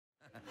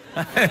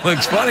It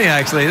looks funny,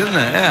 actually, doesn't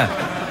it? Yeah.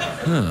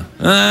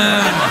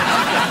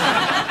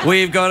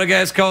 We've got a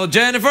guest called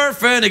Jennifer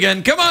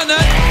Finnigan. Come on, now.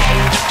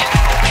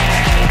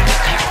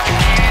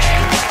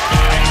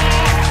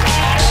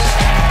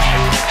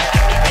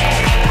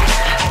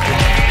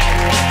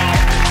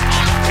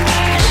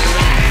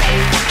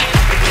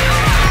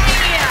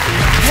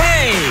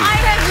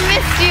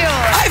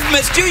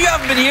 Missed you. You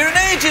haven't been here in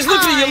ages.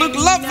 Look at you. You look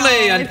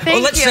lovely. And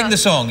let's sing the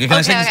song. Can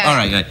I sing this? All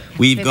right.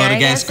 We've got a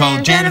guest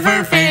called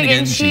Jennifer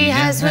Finnigan. She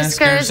has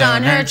whiskers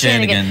on her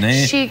chin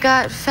again. She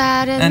got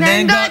fat and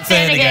then got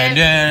thin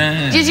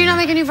again. Did you not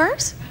make a new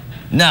verse?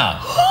 No.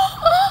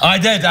 I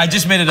did. I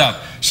just made it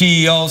up.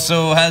 She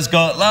also has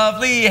got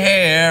lovely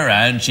hair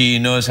and she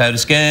knows how to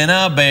skin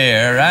a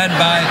bear. And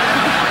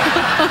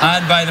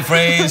by the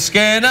phrase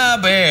skin a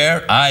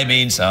bear, I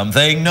mean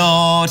something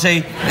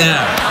naughty.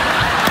 Yeah.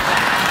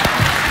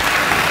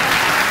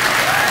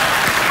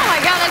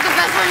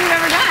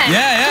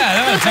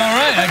 Yeah, no, it's all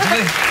right,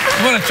 actually.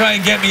 You want to try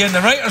and get me in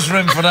the writer's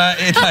room for that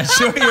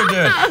show you're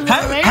doing.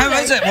 How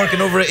is it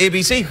working over at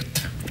ABC?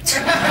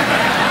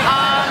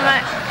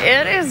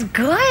 It is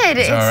good.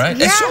 It's all right.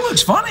 Yeah. It sure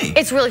looks funny.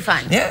 It's really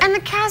fun. Yeah. And the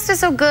cast is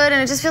so good,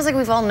 and it just feels like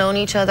we've all known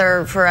each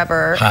other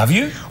forever. Have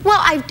you?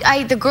 Well,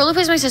 the girl who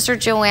plays my sister,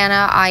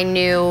 Jayleno,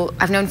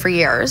 I've known for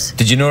years.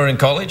 Did you know her in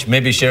college?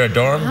 Maybe share a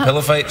dorm?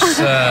 Pillow fights?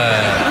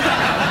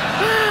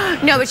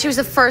 No, but she was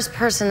the first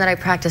person that I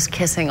practiced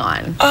kissing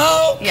on.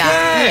 Okay,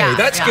 yeah.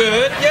 That's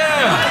good.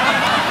 Yeah.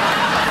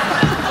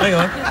 Hang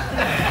on.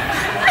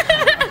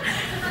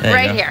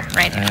 Right here.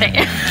 Right here. Right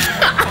there.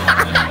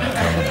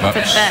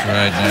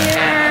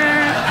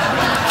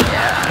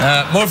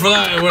 More for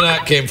that, where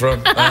that came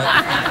from.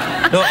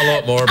 Not a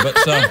lot more, but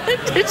some.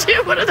 Did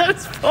you? What are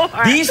those for?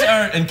 These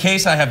are in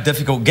case I have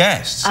difficult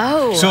guests.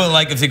 Oh. So,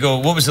 like, if they go,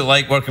 what was it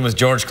like working with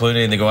George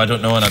Clooney? And they go, I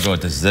don't know. And I go,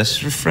 does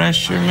this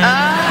refresh your memory? Oh,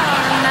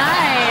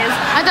 nice.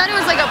 I thought it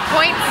was like a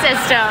point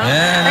system.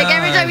 Yeah, like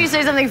every time you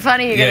say something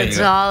funny, you get a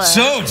dollar.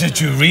 So, did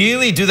you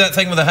really do that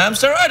thing with a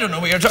hamster? I don't know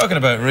what you're talking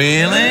about.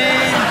 Really?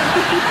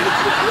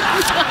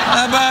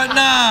 How about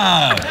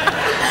now?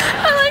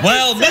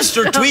 Well,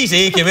 Mr.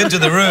 Tweety came into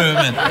the room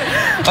and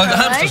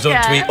hamsters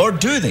don't tweet, or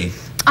do they?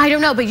 I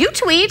don't know, but you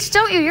tweet,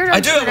 don't you? You're on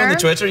Twitter. I do. I'm on the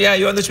Twitter. Yeah,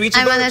 you on the Tweety?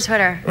 I'm on the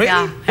Twitter. Really?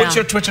 Yeah. What's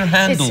your Twitter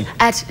handle? It's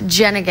at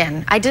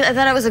Jennigan. I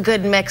thought it was a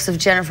good mix of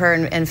Jennifer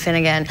and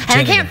Finnigan. And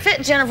I can't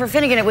fit Jennifer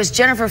Finnigan. It was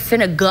Jennifer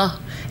Finnigan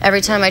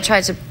every time I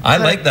tried to. I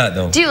like that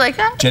though. Do you like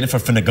that? Jennifer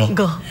Finnigan.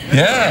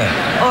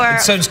 Yeah. Or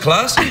it sounds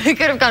classy. I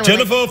could have gone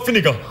Jennifer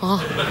Finnigan.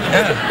 Oh.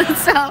 Yeah.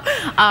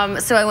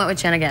 So I went with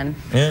Jennigan.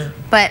 Yeah.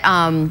 But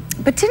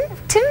didn't.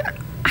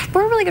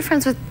 We're really good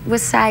friends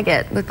with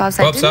Saget, with Bob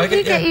Saget. Didn't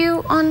he get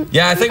you on?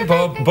 Yeah, I think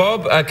Bob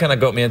kind of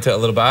got me into it a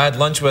little bit. I had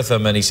lunch with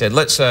him and he said,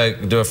 let's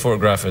do a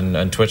photograph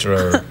and Twitter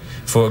our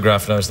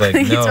photograph. And I was like,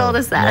 no. You told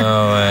us that.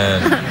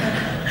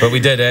 No, but we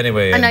did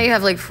anyway. And now you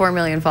have like 4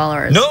 million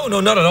followers. No,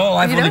 not at all.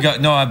 I've only got,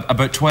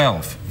 about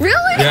 12.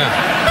 Really?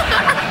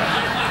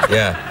 Yeah.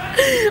 Yeah.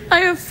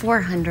 I have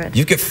 400.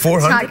 You get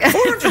 400?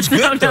 400's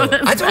good, though.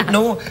 I don't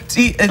know.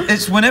 See,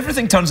 it's when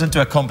everything turns into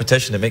a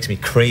competition, it makes me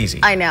crazy.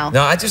 I know.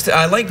 No, I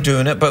like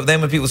doing it, but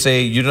then when people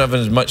say you don't have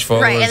as much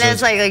followers... Right, and then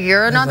it's like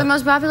you're not the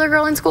most popular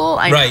girl in school?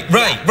 Right.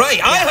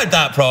 I had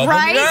that problem.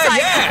 Right?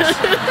 Yes.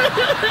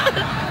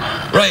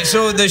 Right,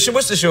 so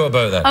what's the show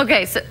about then?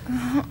 Okay, so...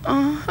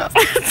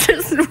 it's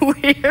just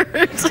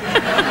weird.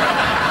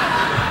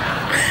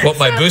 What,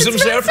 my bosom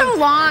surfing? It's been so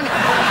long.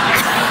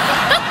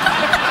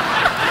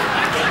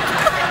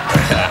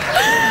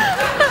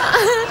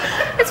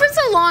 It's been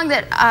so long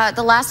that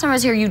the last time I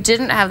was here, you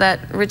didn't have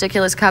that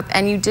ridiculous cup,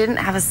 and you didn't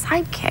have a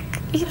sidekick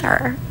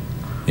either.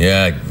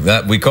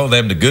 Yeah, we call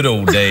them the good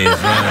old days.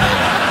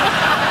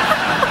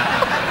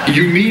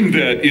 You mean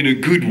that in a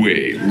good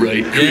way,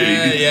 right,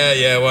 Craig?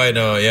 Yeah, why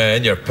not? Yeah,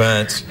 in your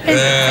pants.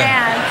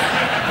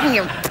 In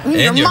your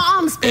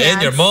mom's pants.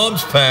 In your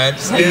mom's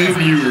pants. In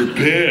your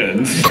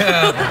pants.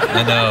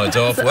 I know, it's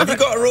awful. Have you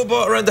got a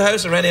robot around the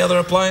house or any other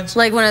appliance?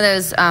 Like one of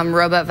those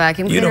robot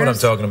vacuum cleaners? You know what I'm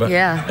talking about.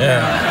 Yeah.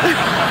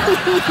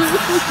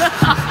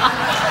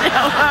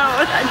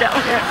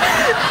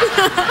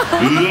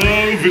 Love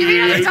it. Give me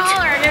another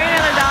dollar. Give me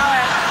another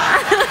dollar.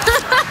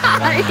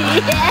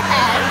 Yes.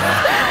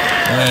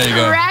 There you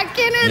go.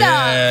 Racking it up.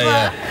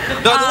 Yeah.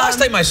 No, the last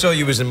time I saw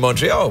you was in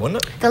Montreal,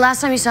 wasn't it? The last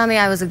time you saw me,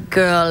 I was a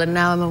girl, and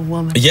now I'm a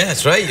woman. Yeah,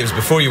 that's right. It was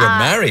before you were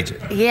married.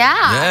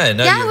 Yeah.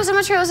 Yeah, it was in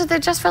Montreal. It was at the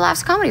Just for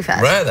Laughs Comedy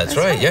Fest. Right, that's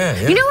right. Yeah.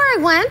 You know where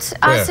I went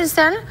since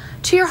then?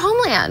 To your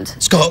homeland.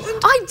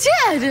 Scotland? I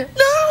did. No way.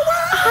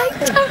 I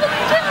totally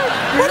did.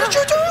 What did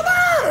you do there?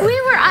 We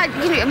were,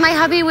 my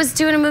hubby was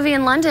doing a movie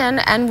in London,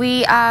 and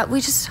we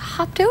just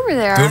hopped over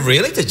there. Oh,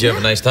 really? Did you have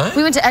a nice time?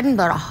 We went to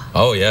Edinburgh.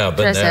 Oh, yeah, I've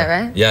been there. Did I say it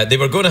right? Yeah, they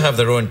were going to have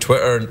their own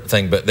Twitter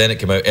thing, but then it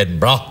came out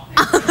Edinburgh.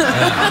 I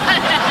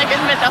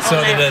couldn't fit the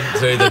whole name.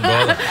 So they didn't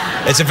bother.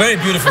 It's a very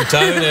beautiful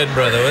town,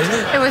 Edinburgh, though, isn't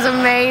it? It was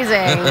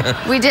amazing.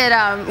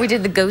 We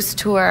did the ghost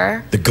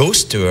tour. The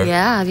ghost tour?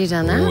 Yeah, have you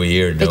done that? Oh,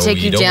 weird. They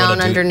take you down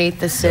underneath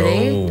the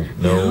city.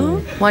 No.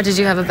 Why, did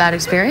you have a bad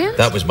experience?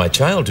 That was my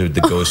childhood,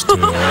 the ghost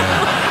tour.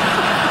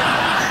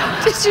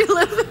 Did you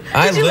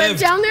live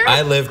down there?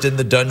 I lived in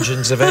the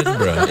dungeons of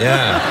Edinburgh,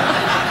 yeah.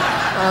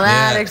 Well,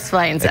 that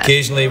explains it.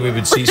 Occasionally we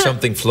would see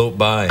something float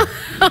by.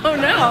 Oh,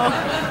 no.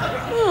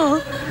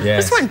 Oh,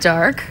 yes. This went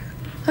dark.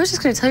 I was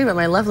just going to tell you about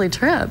my lovely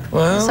trip.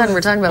 Well, all of a sudden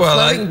we're talking about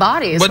floating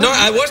bodies. But no,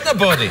 I wasn't a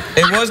body.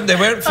 It wasn't. They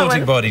weren't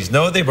floating bodies.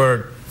 No, they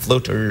were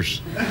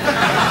floaters.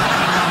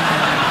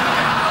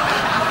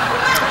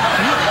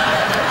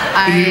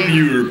 In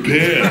your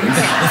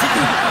pants.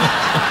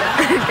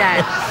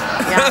 Okay.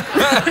 Yeah.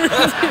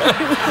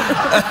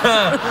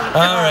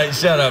 All right,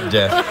 shut up,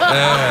 Jeff.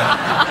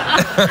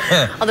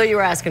 Although you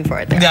were asking for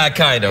it there. Yeah,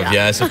 kind of,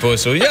 yeah, I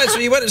suppose so. Yeah, so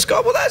you went to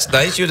Scotland. Well, that's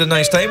nice. You had a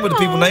nice time. Were the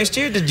people nice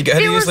to you? Did you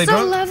get hideously drunk?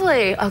 They were so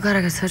lovely. Oh, God,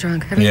 I got so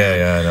drunk.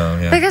 Yeah, I know,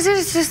 yeah. Because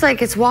it's just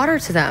like, it's water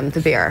to them, the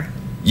beer.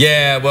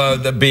 Yeah, well,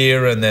 the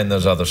beer, and then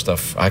there's other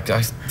stuff. Whiskey,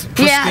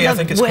 I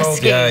think it's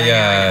called.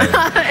 Yeah.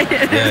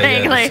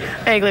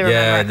 Vaguely remember.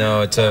 Yeah,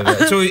 no, it's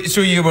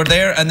so you were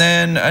there, and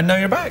now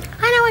you're back.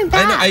 I know, I'm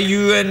back. And are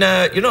you in?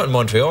 You're not in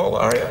Montreal,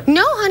 are you?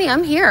 No, honey,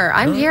 I'm here.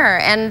 I'm here,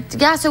 and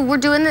yeah. So we're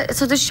doing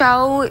the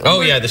show.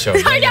 Oh yeah, the show.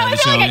 Yeah, I know. I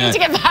feel like I need to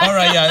get back. All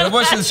right, yeah.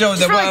 What's the show?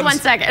 Just for like 1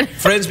 second.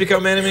 Friends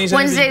become enemies.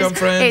 Wednesdays, become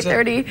friends.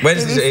 8:30.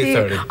 Wednesdays,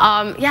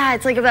 8:30. Yeah,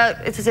 it's like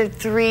it's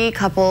 3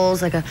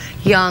 couples, like a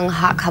young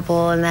hot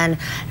couple, and then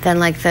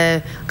like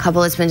the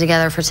couple that's been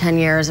together for 10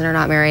 years and are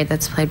not married.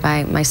 That's played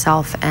by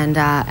myself and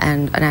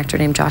an actor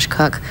named Josh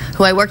Cook,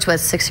 who I worked with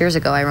 6 years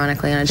ago,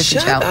 ironically, on a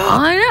different show. Oh,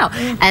 I know.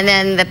 And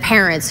then the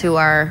parents, who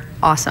are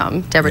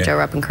awesome, Deborah Jo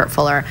Rupp and Kurt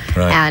Fuller,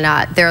 and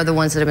they're the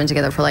ones that have been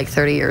together for like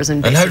 30 years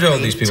and basically how do all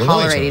these people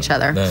tolerate each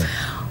other. No.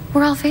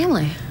 We're all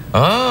family.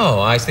 Oh,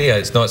 I see.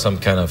 It's not some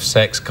kind of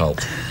sex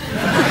cult.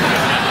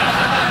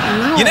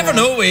 No. You never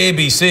know with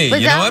ABC,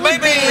 you know. It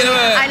might be, you know.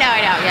 I know.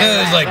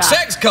 Yeah, it's like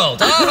sex cult.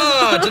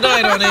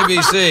 Tonight on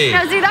ABC.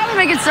 No, see, that would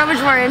make it so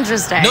much more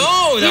interesting.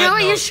 No, you know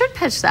what? You should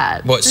pitch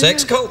that. What,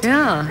 sex cult?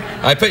 Yeah.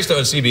 I pitched it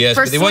on CBS,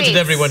 but they wanted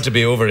everyone to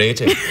be over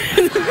 80. Hey,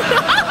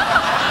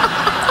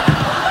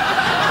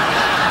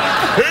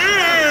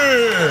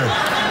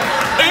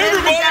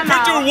 everybody,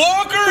 put your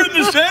walker in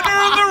the center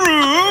of the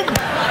room.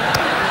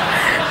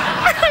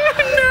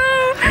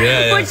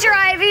 Yeah. Put your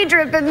IV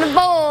drip in the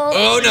bowl.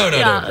 Oh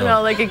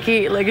no, like a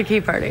key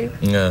party.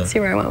 Yeah. See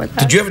where I went with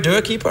that. Did you ever do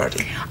a key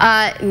party?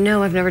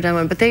 No, I've never done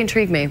one, but they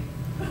intrigue me.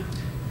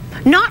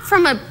 Not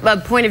from a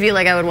point of view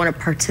like I would want to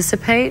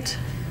participate.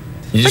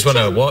 You just want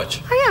to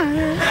watch? Oh,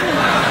 yeah.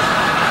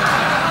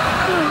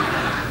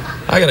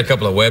 I got a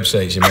couple of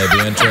websites you might be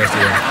interested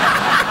in.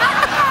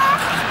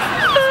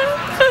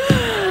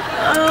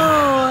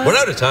 We're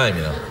out of time,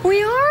 you know.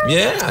 We are?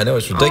 Yeah, I know,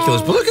 it's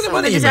ridiculous. But look at the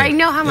money you make. I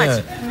know how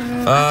much.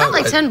 I got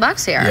like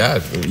 $10 here.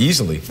 Yeah,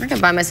 easily. I can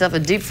buy myself a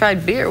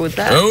deep-fried beer with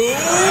that. Oh,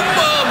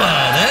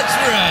 mama, that's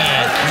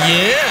right.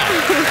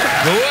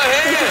 Yeah. Go ahead.